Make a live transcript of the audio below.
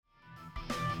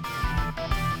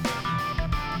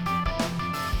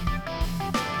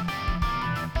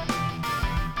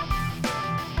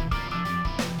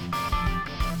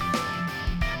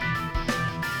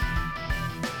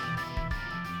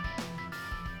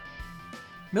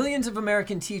Millions of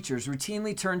American teachers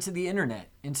routinely turn to the internet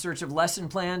in search of lesson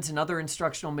plans and other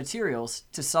instructional materials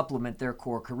to supplement their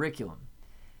core curriculum.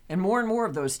 And more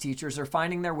of those teachers are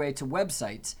finding their way to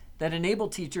websites that enable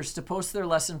teachers to post their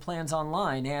lesson plans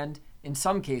online and, in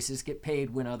some cases, get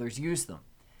paid when others use them.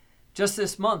 Just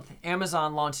this month,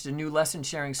 Amazon launched a new lesson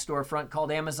sharing storefront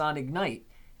called Amazon Ignite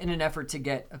in an effort to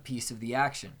get a piece of the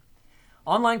action.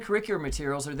 Online curricular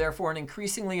materials are therefore an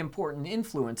increasingly important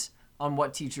influence on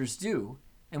what teachers do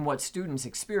and what students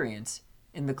experience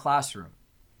in the classroom.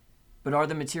 But are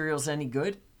the materials any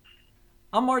good?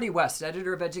 I'm Marty West,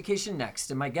 editor of Education Next,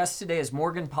 and my guest today is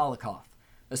Morgan Polikoff,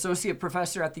 associate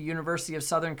professor at the University of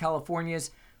Southern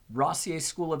California's Rossier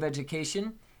School of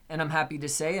Education, and I'm happy to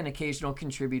say an occasional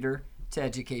contributor to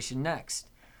Education Next.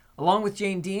 Along with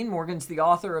Jane Dean, Morgan's the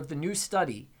author of the new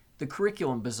study, The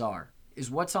Curriculum Bazaar, Is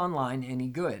What's Online Any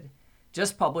Good?,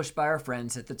 just published by our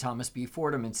friends at the Thomas B.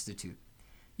 Fordham Institute.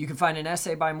 You can find an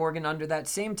essay by Morgan under that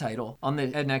same title on the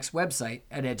EdNext website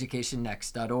at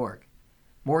educationnext.org.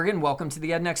 Morgan, welcome to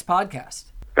the EdNext podcast.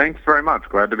 Thanks very much.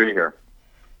 Glad to be here.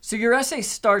 So your essay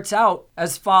starts out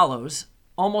as follows.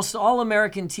 Almost all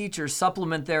American teachers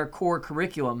supplement their core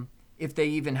curriculum, if they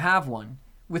even have one,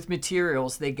 with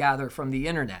materials they gather from the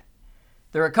internet.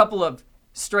 There are a couple of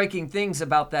striking things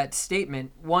about that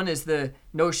statement. One is the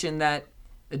notion that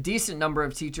a decent number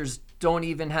of teachers don't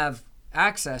even have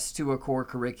access to a core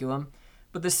curriculum.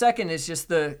 But the second is just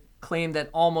the claim that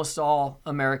almost all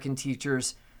American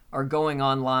teachers are going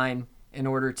online in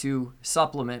order to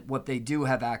supplement what they do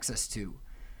have access to.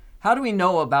 How do we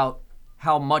know about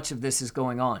how much of this is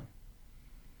going on?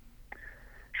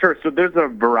 Sure. So there's a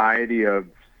variety of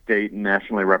state and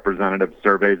nationally representative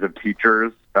surveys of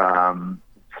teachers,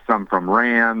 some from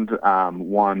RAND,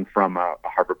 one from a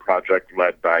Harvard project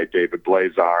led by David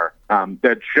Blazar,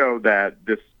 that show that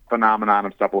this phenomenon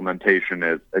of supplementation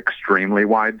is extremely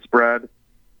widespread.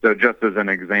 So just as an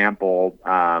example,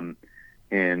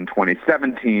 in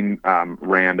 2017,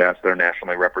 RAND asked their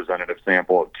nationally representative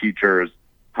sample of teachers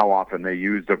how often they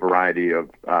used a variety of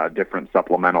different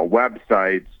supplemental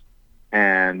websites.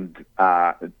 And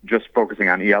just focusing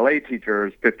on ELA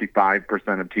teachers,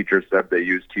 55% of teachers said they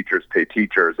use Teachers Pay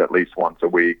Teachers at least once a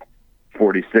week.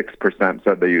 46%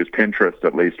 said they use Pinterest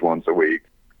at least once a week.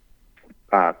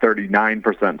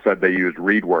 39% said they used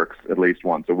ReadWorks at least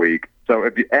once a week. So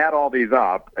if you add all these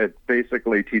up, it's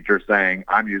basically teachers saying,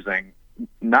 I'm using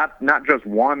not just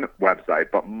one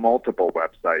website, but multiple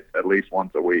websites at least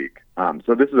once a week.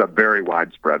 So this is a very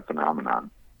widespread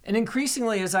phenomenon. And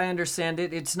increasingly, as I understand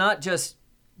it, it's not just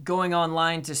going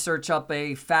online to search up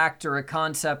a fact or a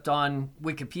concept on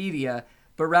Wikipedia,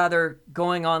 but rather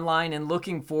going online and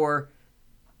looking for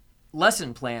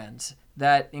lesson plans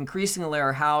that increasingly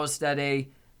are housed at a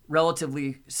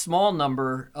relatively small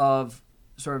number of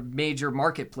sort of major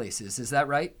marketplaces. Is that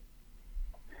right?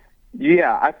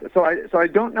 Yeah. So I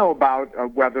don't know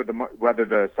about whether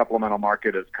the supplemental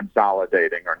market is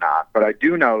consolidating or not, but I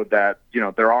do know that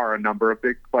there are a number of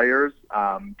big players.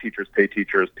 Teachers Pay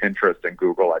Teachers, Pinterest, and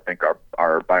Google, I think,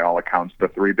 are by all accounts the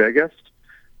three biggest.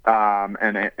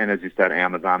 And as you said,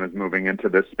 Amazon is moving into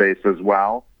this space as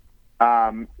well.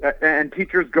 And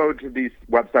teachers go to these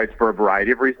websites for a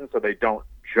variety of reasons, so they don't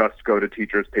just go to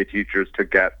Teachers Pay Teachers to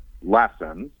get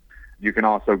lessons. You can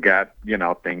also get,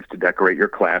 things to decorate your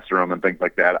classroom and things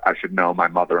like that. I should know my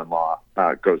mother-in-law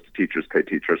goes to Teachers Pay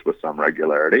Teachers with some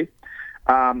regularity.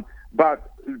 But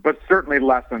certainly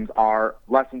lessons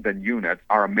and units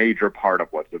are a major part of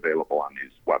what's available on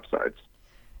these websites.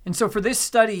 And so for this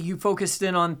study, you focused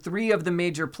in on three of the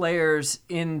major players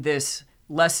in this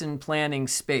lesson planning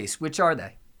space. Which are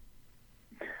they?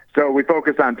 So we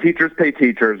focus on Teachers Pay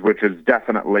Teachers, which is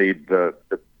definitely the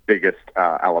biggest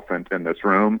elephant in this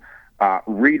room.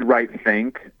 Read, Write,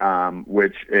 Think,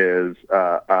 which is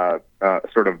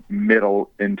sort of middle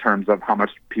in terms of how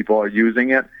much people are using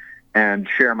it, and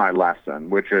Share My Lesson,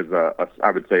 which is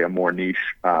I would say a more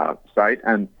niche site.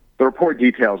 And the report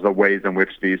details the ways in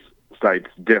which these sites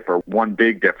differ. One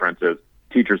big difference is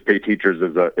Teachers Pay Teachers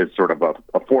is sort of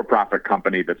a for-profit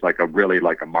company that's like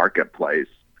a marketplace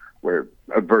where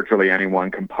virtually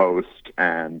anyone can post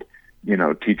and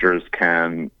teachers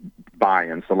can buy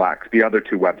and select. The other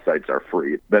two websites are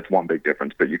free. That's one big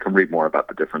difference, but you can read more about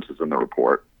the differences in the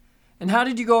report. And how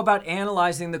did you go about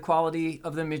analyzing the quality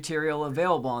of the material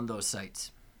available on those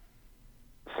sites?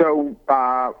 So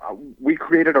we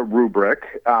created a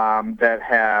rubric that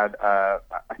had,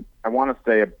 I want to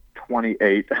say,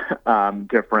 28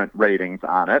 different ratings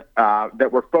on it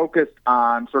that were focused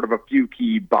on sort of a few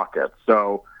key buckets.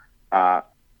 So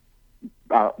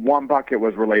one bucket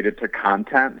was related to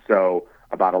content, so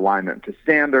about alignment to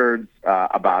standards,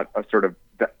 about a sort of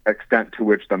extent to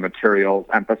which the materials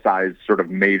emphasize sort of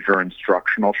major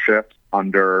instructional shifts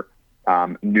under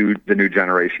the new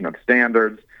generation of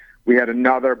standards. We had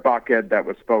another bucket that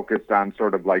was focused on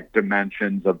sort of like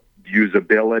dimensions of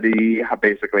usability,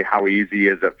 basically how easy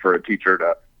is it for a teacher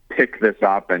to pick this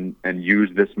up and use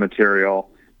this material.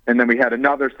 And then we had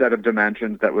another set of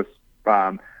dimensions that was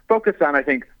focused on, I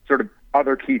think, sort of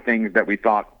other key things that we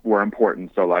thought were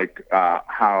important. So like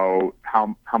how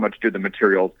much do the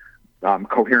materials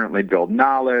coherently build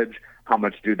knowledge? How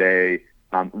much do they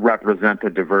represent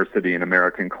the diversity in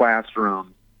American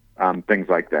classrooms? Things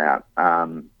like that.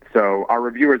 So our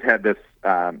reviewers had this.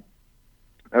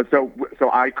 So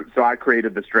I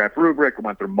created this draft rubric.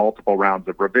 Went through multiple rounds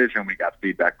of revision. We got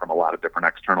feedback from a lot of different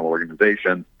external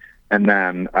organizations, and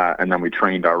then we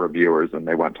trained our reviewers, and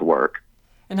they went to work.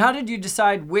 And how did you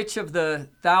decide which of the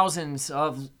thousands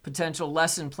of potential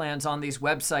lesson plans on these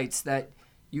websites that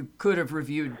you could have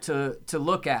reviewed to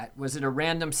look at? Was it a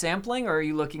random sampling, or are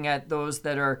you looking at those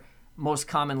that are most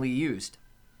commonly used?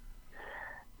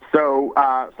 So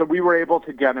we were able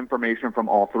to get information from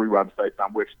all three websites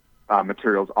on which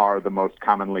materials are the most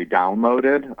commonly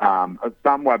downloaded.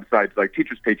 Some websites, like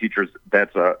Teachers Pay Teachers,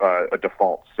 that's a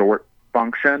default sort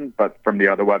function, but from the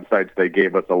other websites, they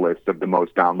gave us a list of the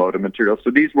most downloaded materials. So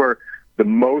these were the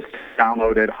most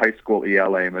downloaded high school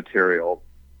ELA materials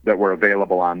that were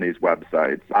available on these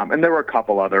websites. And there were a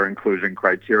couple other inclusion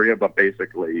criteria, but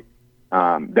basically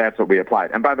that's what we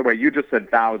applied. And by the way, you just said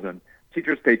 1,000.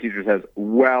 Teachers Pay Teachers has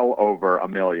well over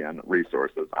 1 million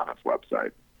resources on its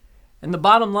website. And the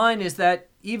bottom line is that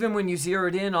even when you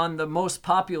zeroed in on the most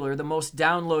popular, the most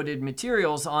downloaded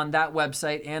materials on that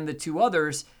website and the two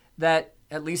others, that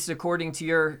at least according to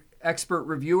your expert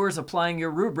reviewers applying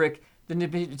your rubric, the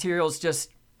materials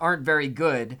just aren't very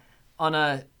good. On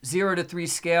a 0 to 3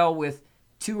 scale with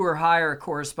 2 or higher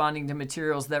corresponding to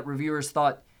materials that reviewers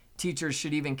thought teachers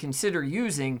should even consider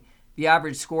using, the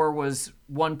average score was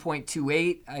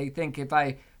 1.28. I think if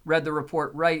I read the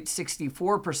report right,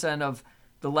 64% of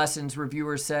the lessons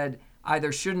reviewers said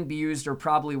either shouldn't be used or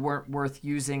probably weren't worth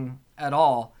using at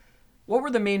all. What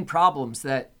were the main problems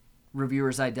that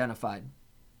reviewers identified?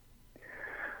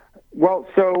 Well,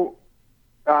 so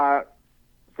our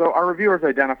reviewers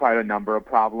identified a number of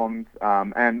problems,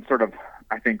 and sort of,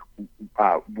 I think,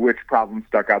 which problem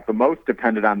stuck out the most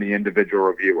depended on the individual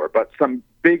reviewer. But some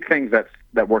big things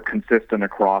that were consistent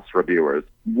across reviewers.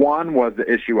 One was the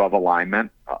issue of alignment.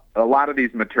 A lot of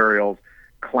these materials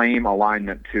claim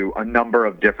alignment to a number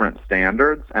of different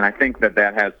standards, and I think that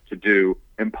has to do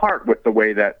in part with the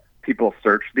way that people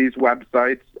search these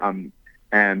websites.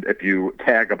 And if you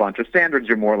tag a bunch of standards,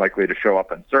 you're more likely to show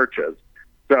up in searches.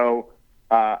 So,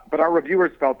 but our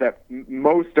reviewers felt that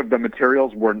most of the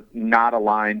materials were not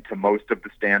aligned to most of the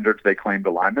standards they claimed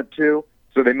alignment to.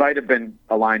 So they might have been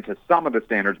aligned to some of the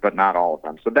standards, but not all of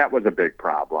them. So that was a big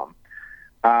problem.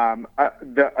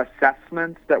 The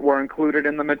assessments that were included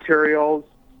in the materials,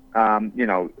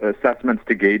 assessments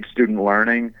to gauge student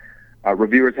learning.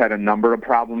 Reviewers had a number of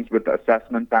problems with the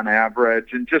assessments on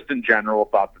average, and just in general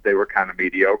thought that they were kind of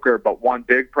mediocre. But one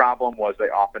big problem was they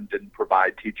often didn't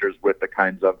provide teachers with the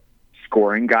kinds of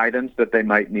scoring guidance that they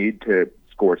might need to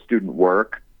score student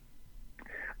work.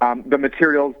 The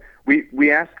materials,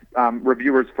 we asked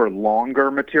reviewers for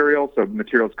longer materials, so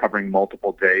materials covering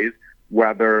multiple days,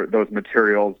 whether those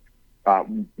materials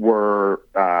were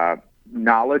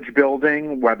knowledge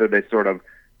building, whether they sort of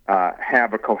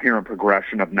have a coherent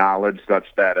progression of knowledge such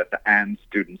that at the end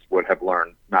students would have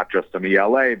learned not just some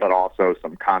ELA, but also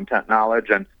some content knowledge.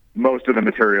 And most of the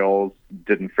materials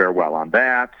didn't fare well on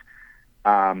that.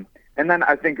 And then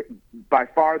I think by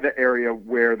far the area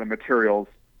where the materials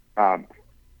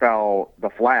fell the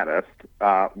flattest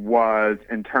was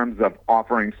in terms of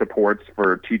offering supports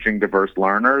for teaching diverse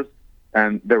learners.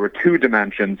 And there were two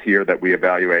dimensions here that we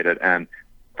evaluated. And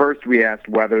first, we asked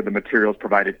whether the materials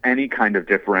provided any kind of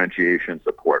differentiation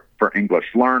support for English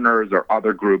learners or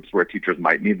other groups where teachers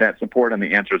might need that support. And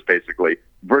the answer is basically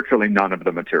virtually none of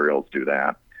the materials do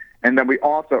that. And then we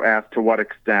also asked to what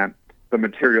extent the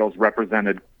materials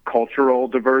represented cultural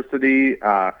diversity,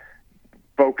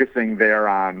 focusing there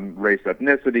on race,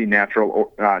 ethnicity,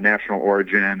 national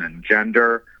origin, and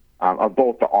gender of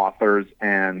both the authors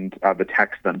and the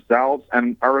text themselves.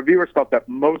 And our reviewers felt that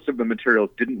most of the materials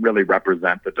didn't really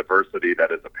represent the diversity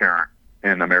that is apparent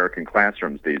in American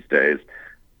classrooms these days.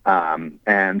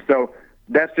 And so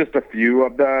that's just a few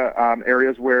of the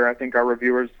areas where I think our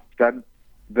reviewers said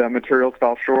the materials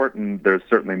fell short, and there's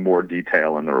certainly more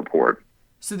detail in the report.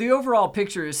 So the overall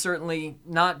picture is certainly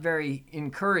not very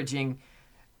encouraging.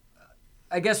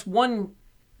 I guess one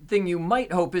thing you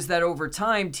might hope is that over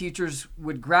time, teachers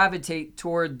would gravitate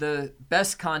toward the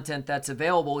best content that's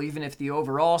available, even if the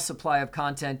overall supply of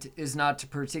content is not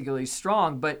particularly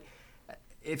strong. But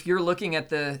if you're looking at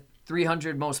the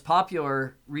 300 most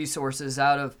popular resources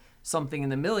out of something in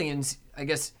the millions, I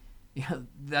guess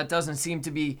that doesn't seem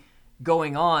to be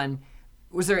going on.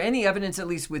 Was there any evidence, at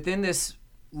least within this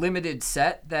limited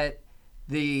set, that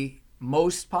the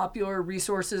most popular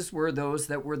resources were those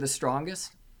that were the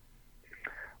strongest?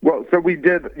 Well, so we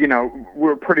did,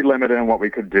 we're pretty limited in what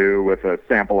we could do with a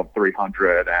sample of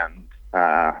 300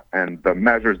 and the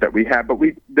measures that we had, but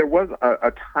there was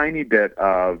a tiny bit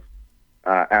of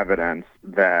evidence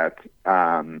that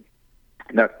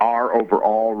that our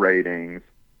overall ratings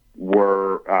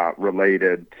were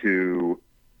related to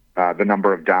the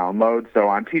number of downloads. So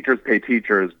on Teachers Pay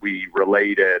Teachers, we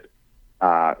related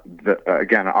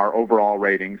again, our overall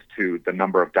ratings to the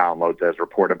number of downloads as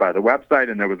reported by the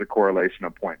website, and there was a correlation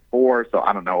of 0.4. So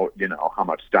I don't know, how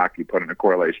much stock you put in a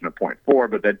correlation of 0.4,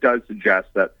 but that does suggest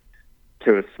that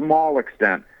to a small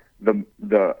extent,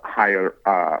 the higher,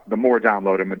 the more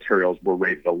downloaded materials were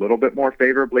rated a little bit more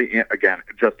favorably. Again,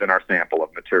 just in our sample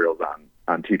of materials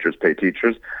on Teachers Pay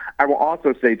Teachers. I will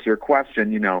also say to your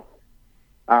question,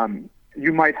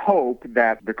 you might hope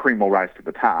that the cream will rise to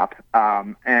the top,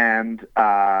 and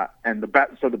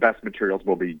the best materials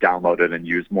will be downloaded and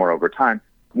used more over time.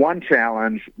 One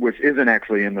challenge, which isn't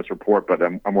actually in this report, but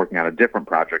I'm working on a different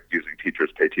project using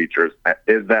Teachers Pay Teachers,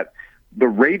 is that the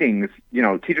ratings,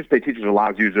 Teachers Pay Teachers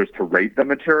allows users to rate the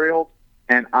materials,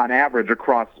 and on average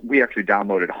we actually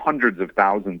downloaded hundreds of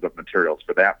thousands of materials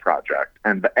for that project,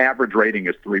 and the average rating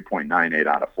is 3.98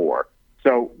 out of 4.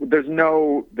 So there's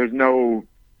no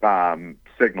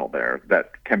signal there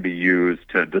that can be used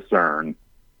to discern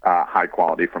high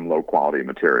quality from low quality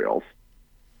materials.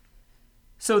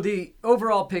 So the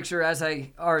overall picture, as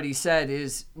I already said,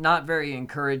 is not very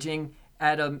encouraging.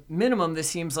 At a minimum, this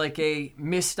seems like a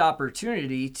missed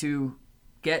opportunity to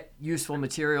get useful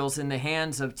materials in the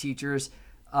hands of teachers.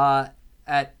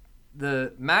 At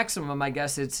the maximum, I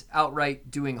guess it's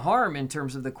outright doing harm in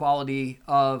terms of the quality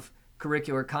of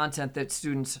curricular content that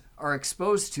students are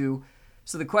exposed to.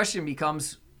 So the question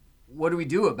becomes, what do we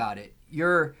do about it?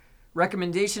 Your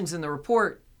recommendations in the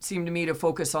report seem to me to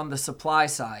focus on the supply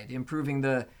side, improving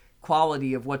the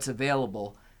quality of what's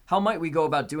available. How might we go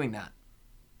about doing that?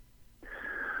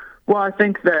 Well, I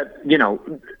think that,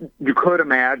 you could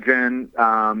imagine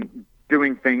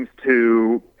doing things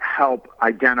to help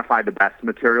identify the best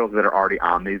materials that are already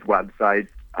on these websites,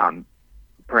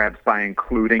 perhaps by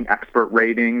including expert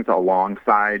ratings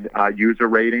alongside user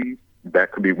ratings.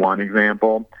 That could be one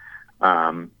example.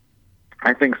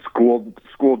 I think school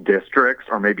districts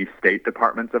or maybe state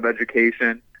departments of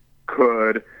education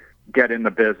could get in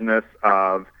the business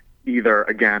of either,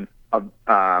 again,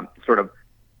 sort of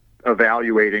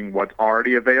evaluating what's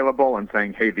already available and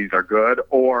saying, hey, these are good,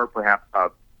 or perhaps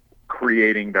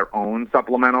creating their own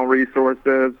supplemental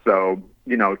resources. So,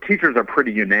 teachers are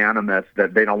pretty unanimous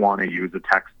that they don't want to use a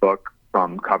textbook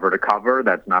from cover to cover.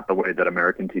 That's not the way that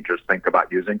American teachers think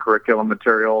about using curriculum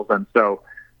materials. And so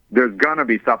there's going to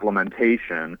be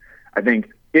supplementation. I think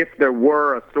if there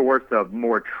were a source of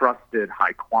more trusted,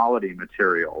 high-quality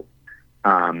materials,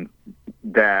 I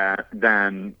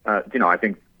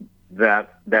think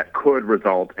that could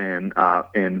result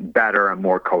in better and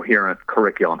more coherent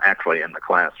curriculum actually in the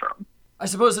classroom. I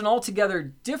suppose an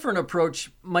altogether different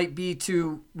approach might be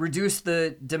to reduce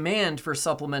the demand for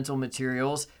supplemental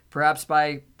materials, perhaps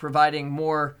by providing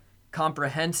more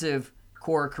comprehensive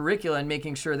core curricula and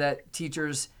making sure that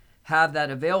teachers have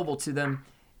that available to them.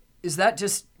 Is that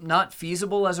just not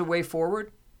feasible as a way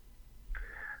forward?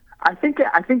 I think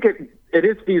it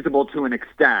is feasible to an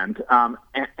extent,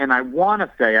 and I want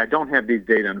to say, I don't have these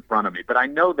data in front of me, but I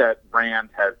know that RAND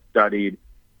has studied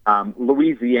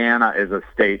Louisiana is a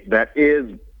state that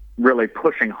is really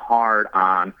pushing hard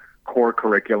on core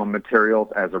curriculum materials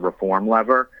as a reform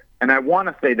lever. And I want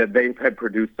to say that they had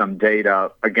produced some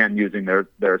data, again, using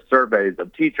their surveys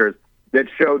of teachers, that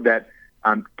showed that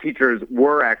teachers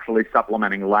were actually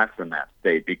supplementing less in that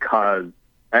state because,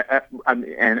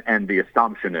 and the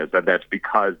assumption is that that's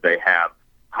because they have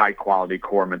high quality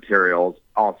core materials.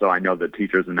 Also, I know that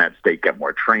teachers in that state get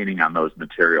more training on those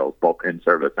materials, both in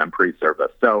service and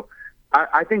pre-service. So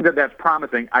I think that that's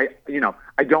promising. I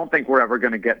don't think we're ever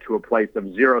going to get to a place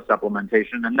of zero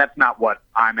supplementation, and that's not what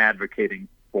I'm advocating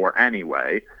for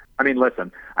anyway. I mean,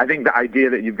 listen, I think the idea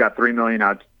that you've got 3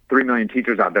 million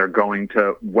teachers out there going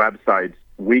to websites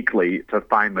weekly to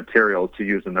find materials to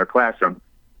use in their classroom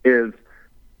is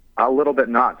a little bit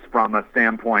nuts from a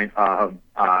standpoint of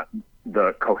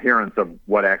the coherence of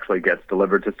what actually gets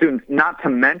delivered to students, not to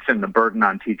mention the burden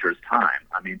on teachers' time.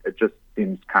 I mean, it just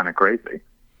seems kind of crazy.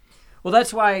 Well,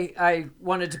 that's why I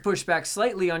wanted to push back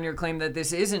slightly on your claim that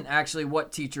this isn't actually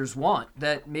what teachers want,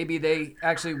 that maybe they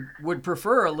actually would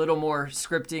prefer a little more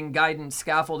scripting, guidance,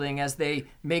 scaffolding as they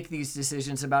make these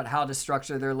decisions about how to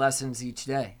structure their lessons each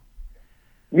day.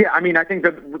 Yeah, I mean, I think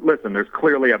that, listen, there's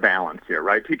clearly a balance here,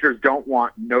 right? Teachers don't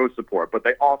want no support, but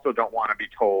they also don't want to be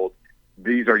told,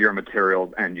 these are your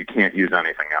materials and you can't use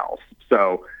anything else.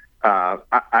 So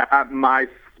my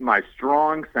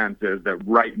strong sense is that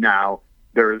right now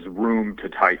there is room to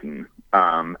tighten,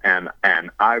 and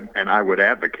I would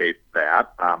advocate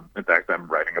that. In fact, I'm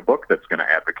writing a book that's going to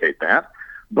advocate that.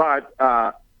 But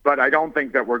I don't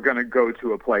think that we're going to go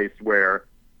to a place where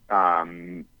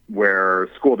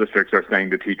school districts are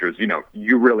saying to teachers,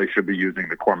 you really should be using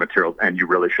the core materials and you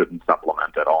really shouldn't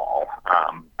supplement at all.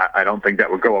 I don't think that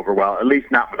would go over well, at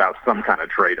least not without some kind of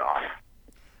trade-off.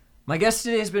 My guest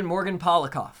today has been Morgan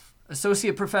Polikoff,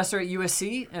 Associate Professor at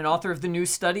USC and author of the new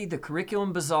study, The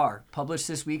Curriculum Bazaar, published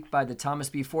this week by the Thomas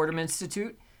B. Fordham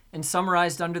Institute and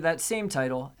summarized under that same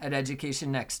title at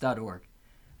educationnext.org.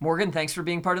 Morgan, thanks for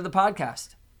being part of the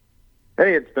podcast.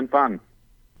 Hey, it's been fun.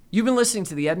 You've been listening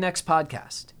to the EdNext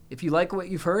podcast. If you like what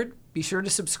you've heard, be sure to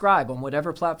subscribe on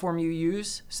whatever platform you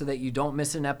use so that you don't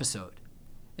miss an episode.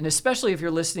 And especially if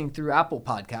you're listening through Apple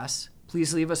Podcasts,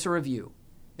 please leave us a review.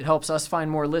 It helps us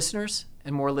find more listeners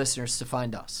and more listeners to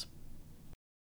find us.